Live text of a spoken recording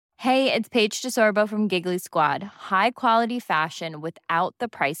Hey, it's Paige DeSorbo from Giggly Squad. High quality fashion without the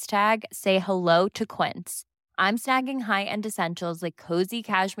price tag. Say hello to Quince. I'm snagging high-end essentials like cozy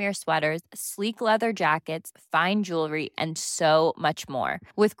cashmere sweaters, sleek leather jackets, fine jewelry, and so much more.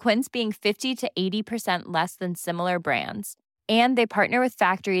 With Quince being 50 to 80% less than similar brands. And they partner with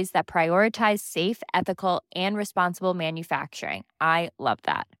factories that prioritize safe, ethical, and responsible manufacturing. I love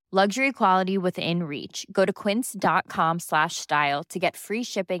that. Luxury quality within reach. Go to quince.com/style to get free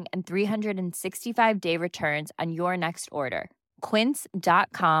shipping and 365-day returns on your next order.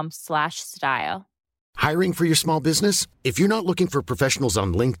 Quince.com/style. Hiring for your small business? If you're not looking for professionals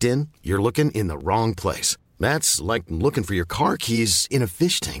on LinkedIn, you're looking in the wrong place. That's like looking for your car keys in a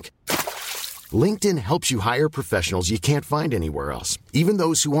fish tank. LinkedIn helps you hire professionals you can't find anywhere else, even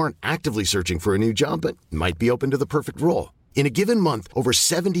those who aren't actively searching for a new job but might be open to the perfect role. In a given month, over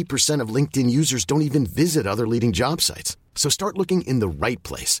 70% of LinkedIn users don't even visit other leading job sites. So start looking in the right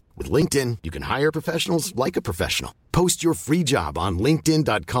place. With LinkedIn, you can hire professionals like a professional. Post your free job on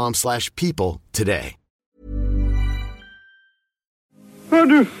linkedin.com/people today. Hör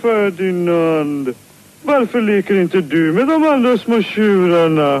du, Ferdinand, varför leker inte du med de andra små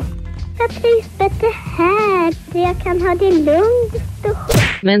tjurarna? Jag trivs bättre här, för jag kan ha det lugnt och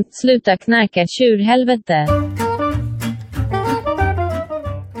Men sluta knäcka tjurhelvete.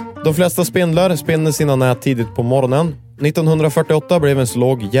 De flesta spindlar spinner sina nät tidigt på morgonen. 1948 blev en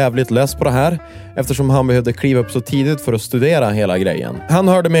zoolog jävligt less på det här eftersom han behövde kliva upp så tidigt för att studera hela grejen. Han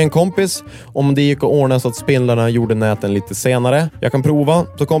hörde med en kompis om det gick att ordna så att spindlarna gjorde näten lite senare. Jag kan prova,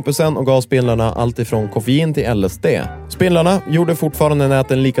 så kompisen och gav spindlarna allt ifrån koffein till LSD. Spindlarna gjorde fortfarande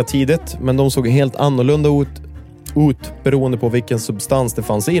näten lika tidigt, men de såg helt annorlunda ut beroende på vilken substans det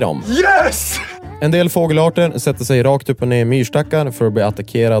fanns i dem. Yes! En del fågelarter sätter sig rakt upp och ner i myrstackar för att bli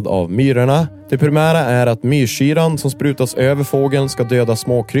attackerad av myrorna. Det primära är att myrsyran som sprutas över fågeln ska döda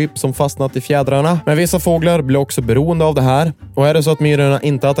småkryp som fastnat i fjädrarna. Men vissa fåglar blir också beroende av det här. Och är det så att myrorna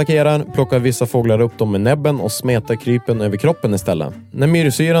inte attackerar plockar vissa fåglar upp dem med näbben och smetar krypen över kroppen istället. När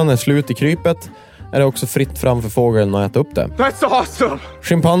myrsyran är slut i krypet är det också fritt fram för fågeln att äta upp det. That's awesome!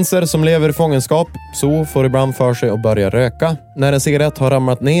 Schimpanser som lever i fångenskap så får ibland för sig att börja röka när en cigarett har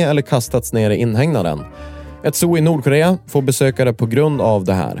ramlat ner eller kastats ner i inhägnaden. Ett zoo i Nordkorea får besökare på grund av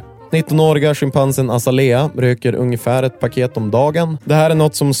det här. 19-åriga schimpansen Azalea röker ungefär ett paket om dagen. Det här är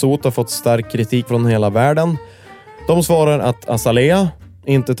något som zoot har fått stark kritik från hela världen. De svarar att Azalea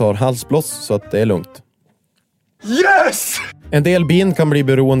inte tar halsblås så att det är lugnt. Yes! En del bin kan bli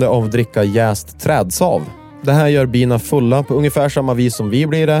beroende av att dricka jäst trädsav. Det här gör bina fulla på ungefär samma vis som vi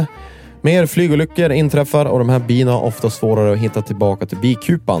blir det. Mer flygolyckor inträffar och de här bina har ofta svårare att hitta tillbaka till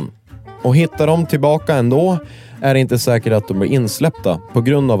bikupan. Och hittar de tillbaka ändå är det inte säkert att de blir insläppta på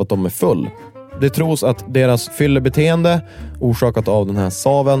grund av att de är full. Det tros att deras fyllebeteende orsakat av den här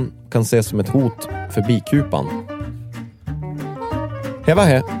saven kan ses som ett hot för bikupan.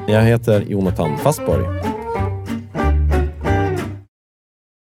 Hej, jag heter Jonathan Fastborg.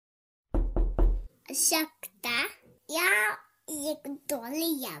 Ursäkta, jag gick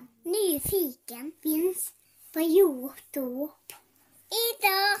dåligen. Nyfiken finns på YouTube.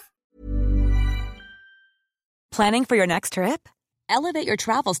 Idag. Planning for your next trip? Elevate your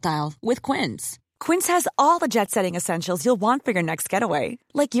travel style with Quince. Quince has all the jet-setting essentials you'll want for your next getaway,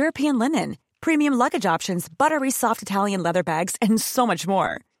 like European linen, premium luggage options, buttery soft Italian leather bags, and so much more.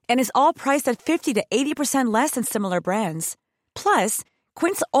 And is all priced at 50 to 80% less than similar brands. Plus,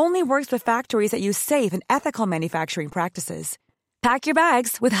 Quince only works with factories that use safe and ethical manufacturing practices. Pack your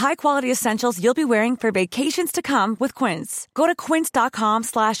bags with high-quality essentials you'll be wearing for vacations to come with Quince. Go to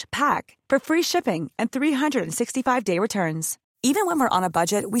quince.com/pack for free shipping and 365-day returns. Even when we're on a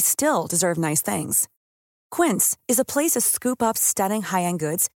budget, we still deserve nice things. Quince is a place to scoop up stunning high-end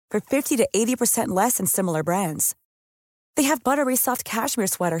goods for 50 to 80% less than similar brands. They have buttery soft cashmere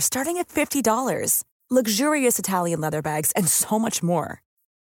sweaters starting at $50, luxurious Italian leather bags, and so much more.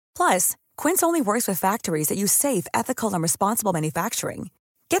 Plus, Quince only works with factories that use safe, ethical, and responsible manufacturing.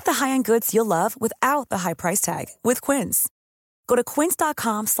 Get the high-end goods you'll love without the high price tag with Quince. Go to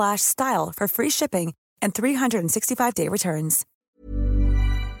quince.com/style for free shipping and 365-day returns.